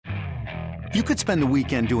You could spend the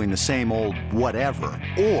weekend doing the same old whatever,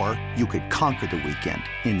 or you could conquer the weekend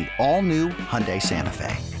in the all-new Hyundai Santa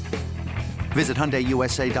Fe. Visit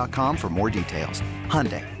HyundaiUSA.com for more details.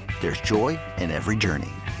 Hyundai, there's joy in every journey.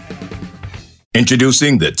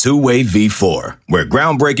 Introducing the Two-Way V4, where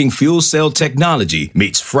groundbreaking fuel cell technology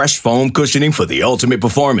meets fresh foam cushioning for the ultimate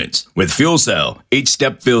performance. With fuel cell, each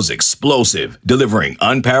step feels explosive, delivering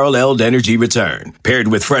unparalleled energy return. Paired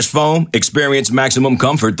with fresh foam, experience maximum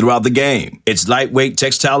comfort throughout the game. Its lightweight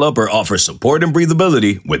textile upper offers support and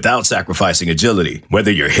breathability without sacrificing agility.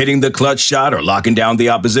 Whether you're hitting the clutch shot or locking down the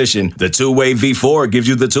opposition, the Two-Way V4 gives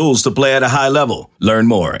you the tools to play at a high level. Learn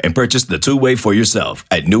more and purchase the Two-Way for yourself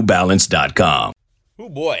at NewBalance.com. Oh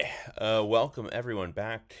boy, welcome everyone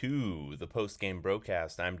back to the post-game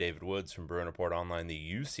broadcast. I'm David Woods from Bruin Report Online, the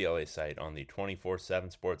UCLA site on the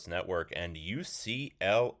 24/7 Sports Network, and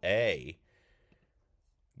UCLA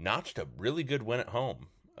notched a really good win at home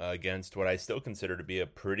against what I still consider to be a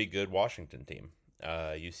pretty good Washington team.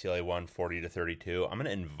 UCLA won 40-32. I'm going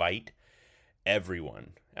to invite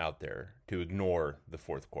everyone out there to ignore the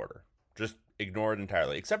fourth quarter. Just ignore it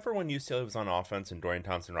entirely, except for when UCLA was on offense and Dorian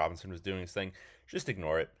Thompson-Robinson was doing his thing. Just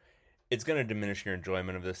ignore it. It's going to diminish your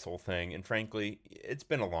enjoyment of this whole thing. And frankly, it's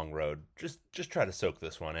been a long road. Just try to soak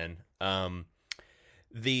this one in.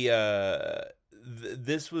 This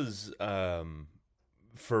was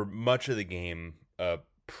for much of the game a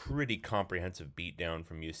pretty comprehensive beatdown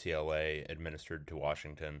from UCLA administered to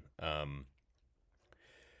Washington.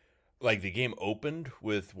 Like the game opened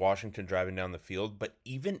with Washington driving down the field, but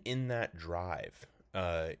even in that drive,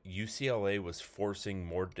 UCLA was forcing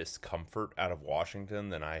more discomfort out of Washington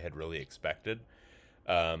than I had really expected.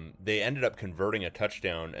 They ended up converting a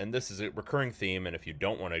touchdown, and this is a recurring theme. And if you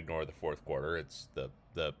don't want to ignore the fourth quarter, it's the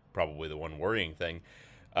probably the one worrying thing.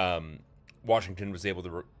 Washington was able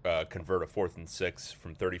to convert a 4th and 6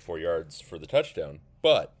 from 34 yards for the touchdown,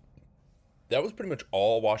 but that was pretty much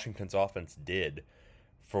all Washington's offense did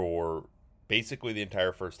for basically the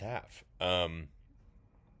entire first half.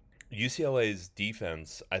 UCLA's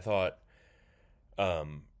defense, I thought,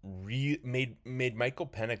 made Michael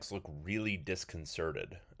Penix look really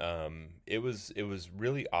disconcerted. It was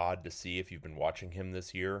really odd to see if you've been watching him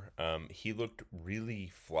this year. He looked really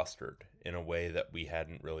flustered in a way that we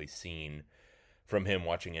hadn't really seen from him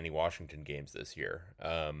watching any Washington games this year.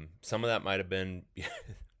 Some of that might have been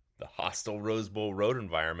the hostile Rose Bowl road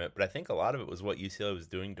environment, but I think a lot of it was what UCLA was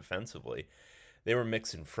doing defensively. They were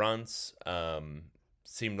mixing fronts.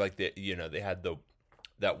 Seemed like they had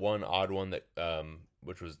that one odd one that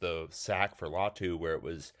which was the sack for Latu, where it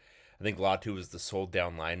was, I think Latu was the sole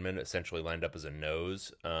down lineman, essentially lined up as a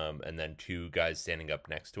nose, and then two guys standing up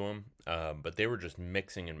next to him. But they were just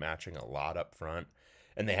mixing and matching a lot up front,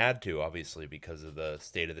 and they had to, obviously, because of the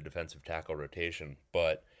state of the defensive tackle rotation.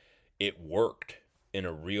 But it worked in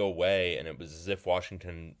a real way, and it was as if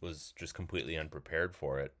Washington was just completely unprepared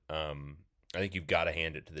for it. I think you've got to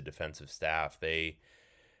hand it to the defensive staff.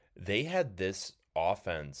 They had this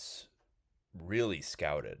offense really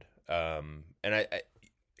scouted, and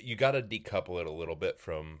you got to decouple it a little bit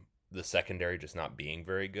from the secondary just not being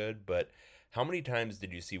very good. But how many times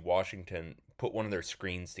did you see Washington put one of their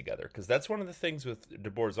screens together? Because that's one of the things with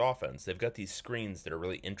DeBoer's offense. They've got these screens that are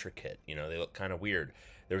really intricate. They look kind of weird.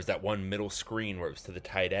 There was that one middle screen where it was to the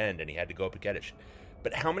tight end and he had to go up and get it.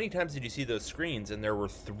 But how many times did you see those screens and there were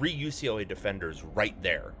 3 UCLA defenders right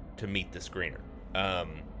there to meet the screener?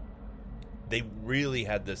 They really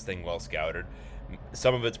had this thing well scouted.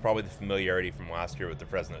 Some of it's probably the familiarity from last year with the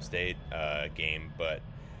Fresno State game, but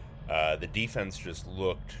the defense just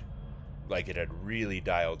looked like it had really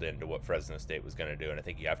dialed into what Fresno State was going to do, and I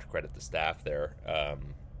think you have to credit the staff there.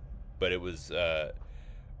 But it was a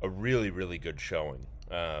really, really good showing.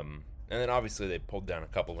 And then obviously they pulled down a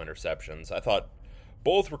couple of interceptions. I thought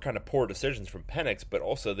both were kind of poor decisions from Penix, but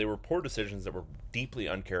also they were poor decisions that were deeply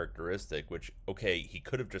uncharacteristic, which, okay, he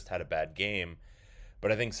could have just had a bad game,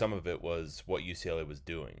 but I think some of it was what UCLA was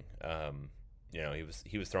doing.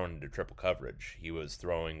 He was throwing into triple coverage. He was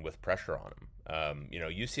throwing with pressure on him.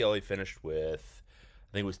 UCLA finished with,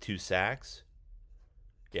 I think it was 2 sacks.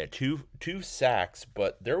 Yeah, two sacks,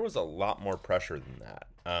 but there was a lot more pressure than that.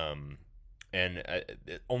 And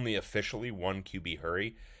only officially 1 QB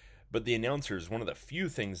hurry. But the announcers, one of the few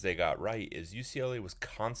things they got right is UCLA was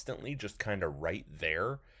constantly just kind of right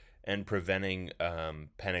there and preventing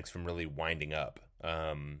Penix from really winding up.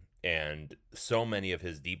 And so many of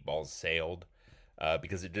his deep balls sailed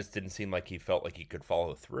because it just didn't seem like he felt like he could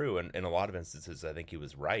follow through. And in a lot of instances, I think he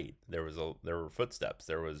was right. There were footsteps.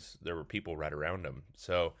 There were people right around him.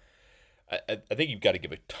 So I think you've got to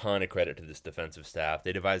give a ton of credit to this defensive staff.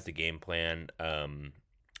 They devised a game plan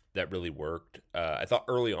that really worked. I thought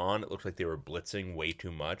early on it looked like they were blitzing way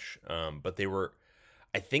too much, but they were.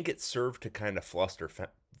 I think it served to kind of fluster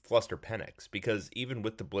Penix, because even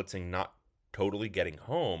with the blitzing not totally getting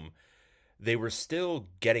home, they were still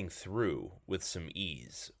getting through with some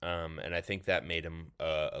ease, and I think that made him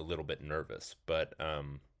a little bit nervous. But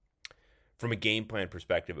from a game plan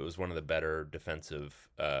perspective, it was one of the better defensive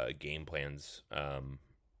game plans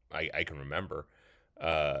I can remember,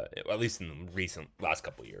 at least in the last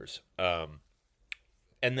couple of years.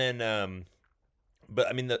 And then, but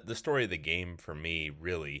I mean, the story of the game for me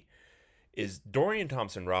really is Dorian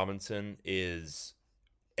Thompson-Robinson is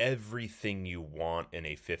everything you want in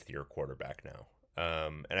a fifth-year quarterback now.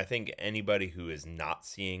 And I think anybody who is not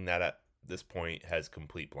seeing that at this point has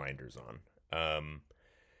complete blinders on.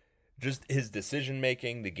 Just his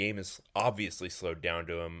decision-making, the game is obviously slowed down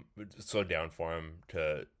for him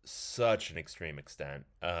to such an extreme extent.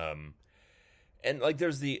 And like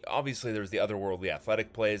there's the otherworldly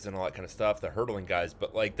athletic plays and all that kind of stuff, the hurdling guys,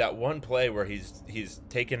 but like that one play where he's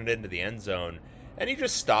taking it into the end zone and he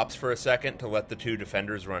just stops for a second to let the two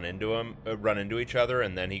defenders run into each other,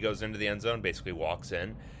 and then he goes into the end zone, basically walks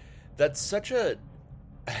in. That's such a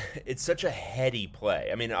heady play.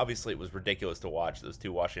 I mean, obviously it was ridiculous to watch those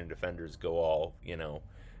two Washington defenders go all,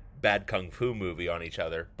 bad kung fu movie on each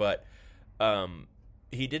other, but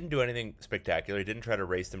he didn't do anything spectacular. He didn't try to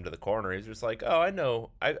race them to the corner. He's just like, oh, I know.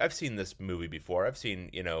 I've seen this movie before. I've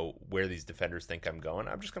seen, where these defenders think I'm going.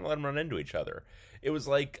 I'm just going to let them run into each other. It was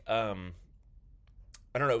like,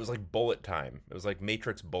 I don't know. It was like bullet time. It was like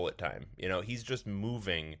Matrix bullet time. He's just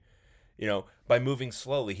moving, by moving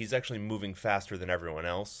slowly, he's actually moving faster than everyone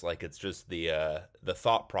else. Like it's just the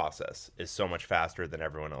thought process is so much faster than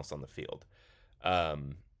everyone else on the field.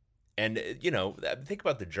 And, think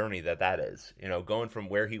about the journey that is, going from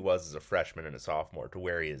where he was as a freshman and a sophomore to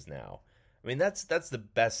where he is now. I mean, that's the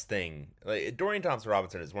best thing. Like, Dorian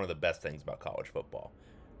Thompson-Robinson is one of the best things about college football,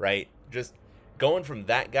 right? Just going from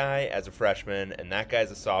that guy as a freshman and that guy as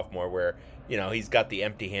a sophomore where, he's got the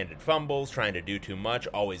empty-handed fumbles, trying to do too much,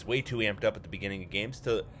 always way too amped up at the beginning of games,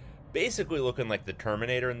 to basically looking like the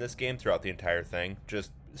Terminator in this game throughout the entire thing.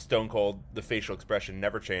 Just stone cold, the facial expression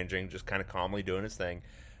never changing, just kind of calmly doing his thing.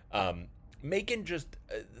 Making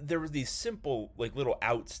there was these simple like little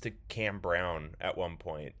outs to Cam Brown at one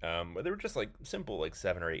point, where they were just like simple like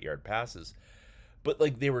 7 or 8 yard passes, but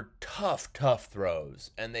like they were tough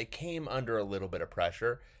throws, and they came under a little bit of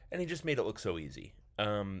pressure, and he just made it look so easy.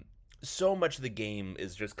 So much of the game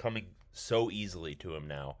is just coming so easily to him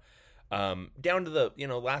now, down to the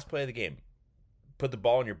last play of the game. Put the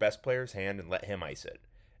ball in your best player's hand and let him ice it.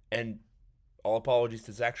 And all apologies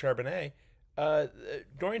to Zach Charbonnet,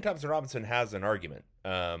 Dorian Thompson-Robinson has an argument,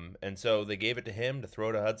 and so they gave it to him to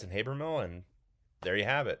throw to Hudson Habermill, and there you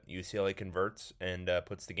have it. UCLA converts and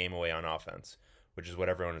puts the game away on offense, which is what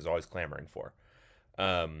everyone is always clamoring for.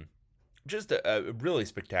 Just a really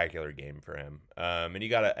spectacular game for him, and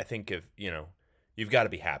you've got to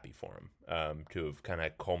be happy for him to have kind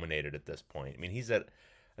of culminated at this point. I mean,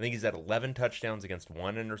 I think he's at 11 touchdowns against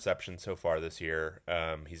 1 interception so far this year.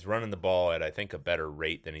 He's running the ball at, I think, a better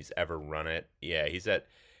rate than he's ever run it. Yeah, he's at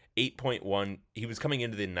 8.1. He was coming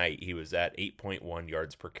into the night. He was at 8.1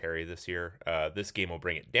 yards per carry this year. This game will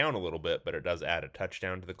bring it down a little bit, but it does add a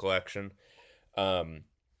touchdown to the collection.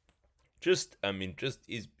 He's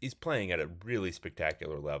playing at a really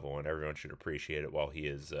spectacular level, and everyone should appreciate it while he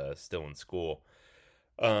is still in school.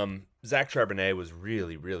 Zach Charbonnet was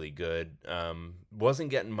really, really good.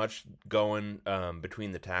 Wasn't getting much going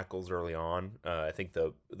between the tackles early on. I think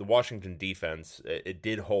the Washington defense, it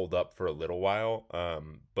did hold up for a little while,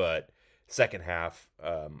 but second half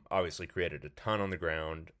obviously created a ton on the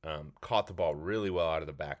ground, caught the ball really well out of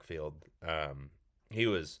the backfield. He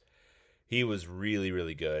was really,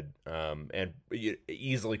 really good, and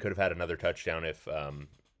easily could have had another touchdown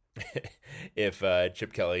if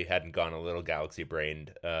Chip Kelly hadn't gone a little galaxy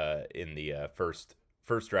brained in the first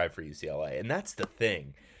drive for UCLA. And that's the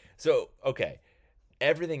thing. So, okay,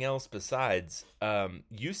 everything else besides,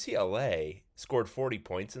 UCLA scored 40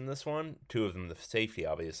 points in this one, 2 of them the safety,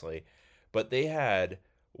 obviously, but they had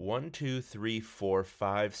 8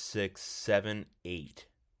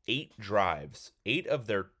 drives. 8 of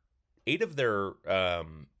their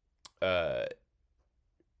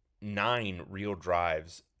 9 real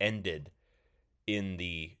drives ended in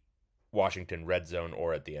the Washington red zone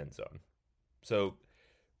or at the end zone. So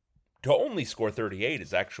to only score 38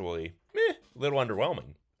 is actually a little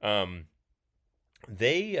underwhelming.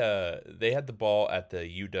 They had the ball at the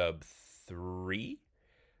UW 3,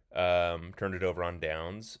 turned it over on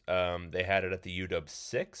downs. They had it at the UW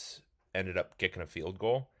 6, ended up kicking a field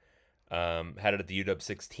goal. Had it at the UW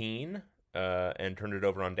 16 and turned it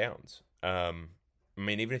over on downs. I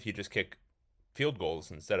mean, even if you just kick field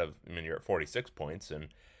goals instead of, I mean, you're at 46 points, and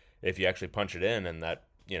if you actually punch it in, and that,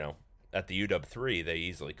 at the UW 3, they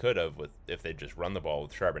easily could have if they just run the ball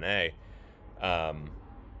with Charbonnet.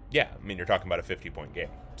 Yeah, I mean, you're talking about a 50-point game.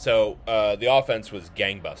 So the offense was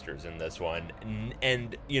gangbusters in this one.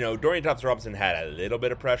 And Dorian Thompson-Robinson had a little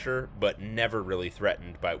bit of pressure, but never really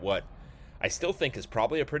threatened by what I still think is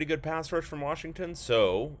probably a pretty good pass rush from Washington.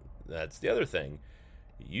 So that's the other thing.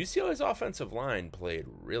 UCLA's offensive line played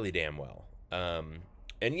really damn well.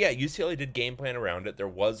 And yeah, UCLA did game plan around it. There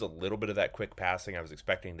was a little bit of that quick passing I was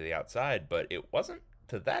expecting to the outside, but it wasn't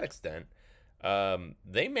to that extent.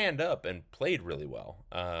 They manned up and played really well.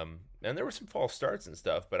 And there were some false starts and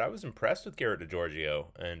stuff, but I was impressed with Garrett DiGiorgio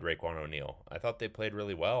and Raekwon O'Neal. I thought they played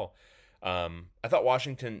really well. I thought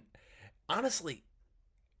Washington, honestly,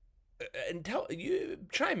 and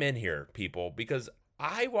chime in here, people, because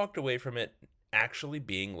I walked away from it actually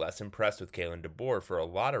being less impressed with Kalen DeBoer for a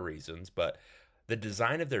lot of reasons, but the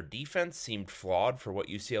design of their defense seemed flawed for what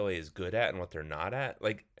UCLA is good at and what they're not at.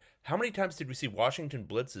 Like, how many times did we see Washington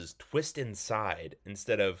blitzes twist inside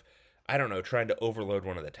instead of, I don't know, trying to overload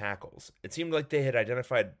one of the tackles? It seemed like they had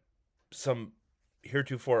identified some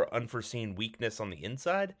heretofore unforeseen weakness on the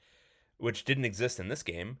inside, which didn't exist in this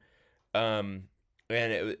game. And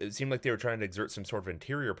it seemed like they were trying to exert some sort of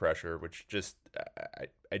interior pressure, which just,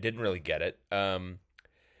 I didn't really get it.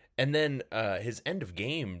 And then his end of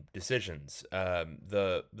game decisions,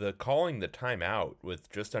 the calling the timeout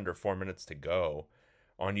with just under 4 minutes to go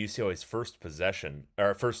on UCLA's first possession,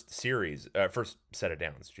 or first set of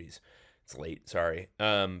downs. Jeez, it's late. Sorry.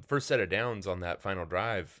 First set of downs on that final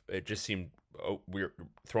drive. It just seemed we're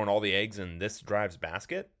throwing all the eggs in this drive's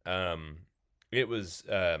basket. It was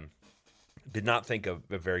did not think of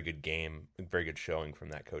a very good game, a very good showing from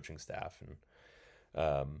that coaching staff, and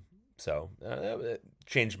so it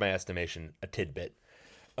changed my estimation a tidbit.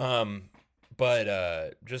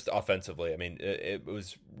 But just offensively, I mean, it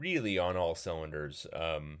was really on all cylinders.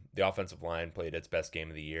 The offensive line played its best game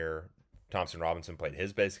of the year. Thompson-Robinson played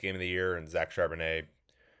his best game of the year, and Zach Charbonnet,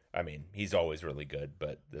 I mean, he's always really good,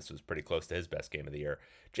 but this was pretty close to his best game of the year.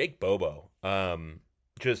 Jake Bobo,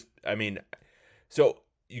 so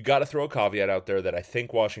you got to throw a caveat out there that I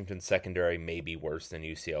think Washington's secondary may be worse than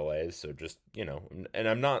UCLA's. So just, and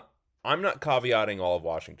I'm not caveating all of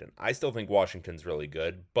Washington. I still think Washington's really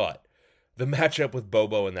good, but the matchup with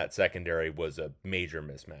Bobo in that secondary was a major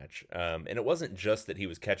mismatch. And it wasn't just that he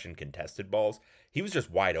was catching contested balls. He was just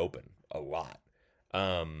wide open a lot.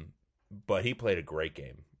 But he played a great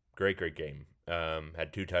game. Great game.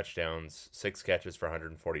 Had 2 touchdowns, 6 catches for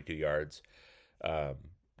 142 yards.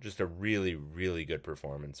 Just a really, really good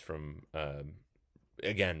performance from,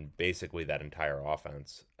 again, basically that entire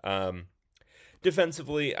offense.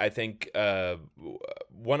 Defensively, I think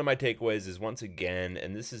one of my takeaways is, once again,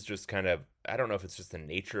 and this is just kind of, I don't know if it's just the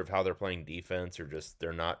nature of how they're playing defense or just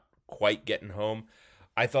they're not quite getting home.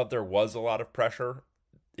 I thought there was a lot of pressure.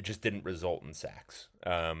 It just didn't result in sacks.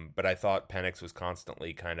 But I thought Penix was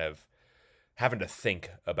constantly kind of having to think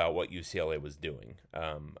about what UCLA was doing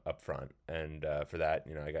up front. And for that,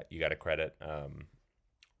 you got to credit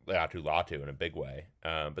Latu in a big way.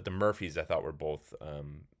 But the Murphys, I thought, were both,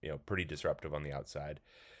 pretty disruptive on the outside.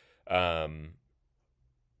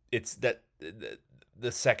 It's that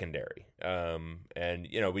the secondary. And,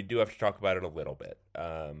 we do have to talk about it a little bit.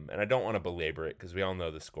 And I don't want to belabor it because we all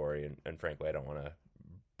know the story. And frankly, I don't want to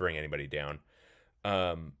bring anybody down.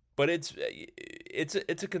 But it's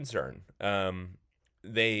a concern.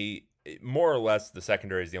 They, more or less, the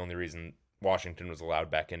secondary is the only reason Washington was allowed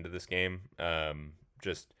back into this game.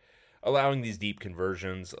 Just allowing these deep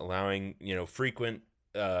conversions, allowing, frequent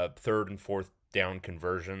 3rd and 4th down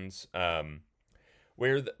conversions,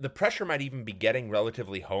 where the pressure might even be getting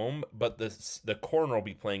relatively home, but the corner will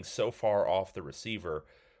be playing so far off the receiver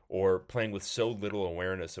or playing with so little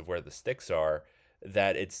awareness of where the sticks are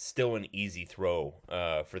that it's still an easy throw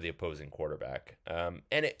for the opposing quarterback.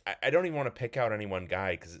 And I don't even want to pick out any one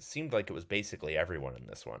guy because it seemed like it was basically everyone in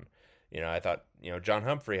this one. I thought, John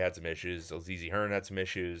Humphrey had some issues. Azizi Hearn had some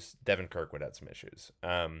issues. Devin Kirkwood had some issues.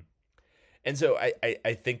 And so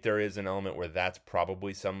I think there is an element where that's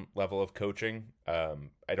probably some level of coaching.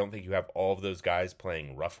 I don't think you have all of those guys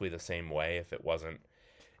playing roughly the same way if it wasn't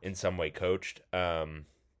in some way coached.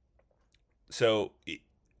 So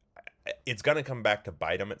it's going to come back to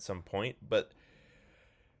bite them at some point, but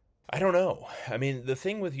I don't know. I mean, the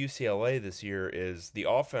thing with UCLA this year is the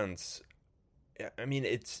offense. I mean,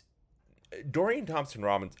 it's Dorian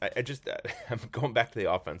Thompson-Robinson. I'm going back to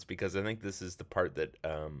the offense because I think this is the part that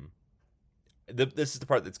this is the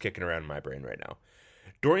part that's kicking around in my brain right now.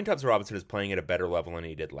 Dorian Thompson-Robinson is playing at a better level than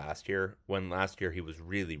he did last year, when last year he was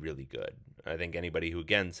really, really good. I think anybody who,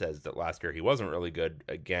 again, says that last year he wasn't really good,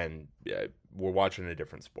 again, we're watching a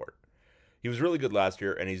different sport. He was really good last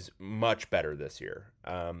year, and he's much better this year.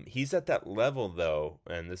 He's at that level, though,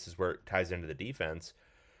 and this is where it ties into the defense,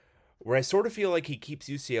 where I sort of feel like he keeps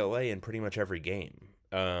UCLA in pretty much every game.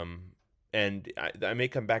 And I may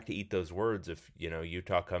come back to eat those words if,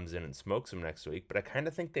 Utah comes in and smokes them next week, but I kind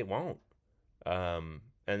of think they won't.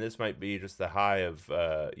 And this might be just the high of,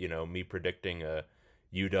 me predicting a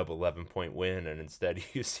UW 11-point win, and instead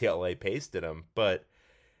UCLA pasted them. But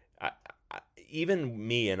even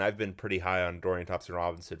me, and I've been pretty high on Dorian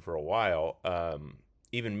Thompson-Robinson for a while,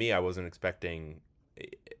 even me, I wasn't expecting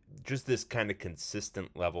just this kind of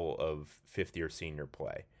consistent level of fifth-year senior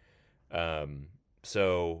play.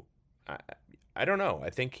 So I don't know.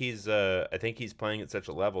 I think he's playing at such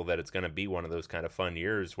a level that it's going to be one of those kind of fun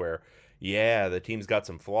years where, yeah, the team's got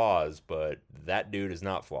some flaws, but that dude is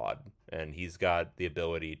not flawed, and he's got the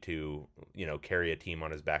ability to, carry a team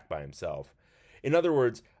on his back by himself. In other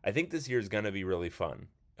words, I think this year is going to be really fun.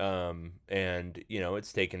 And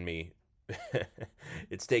it's taken me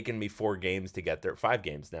it's taken me 4 games to get there, 5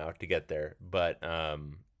 games now to get there, but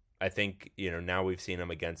I think, now we've seen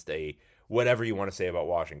him against a whatever you want to say about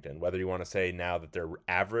Washington, whether you want to say now that they're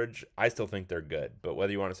average, I still think they're good. But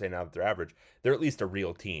whether you want to say now that they're average, they're at least a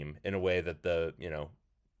real team in a way that the,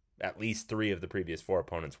 at least 3 of the previous 4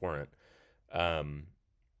 opponents weren't. I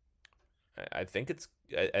think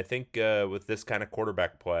with this kind of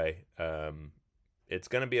quarterback play, it's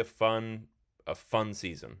going to be a fun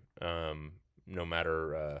season. No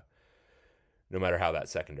matter how that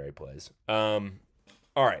secondary plays. All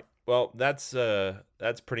right. Well, that's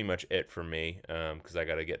pretty much it for me, because I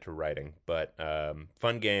got to get to writing. But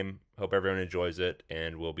fun game. Hope everyone enjoys it,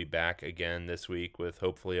 and we'll be back again this week with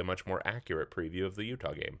hopefully a much more accurate preview of the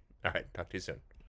Utah game. All right, talk to you soon.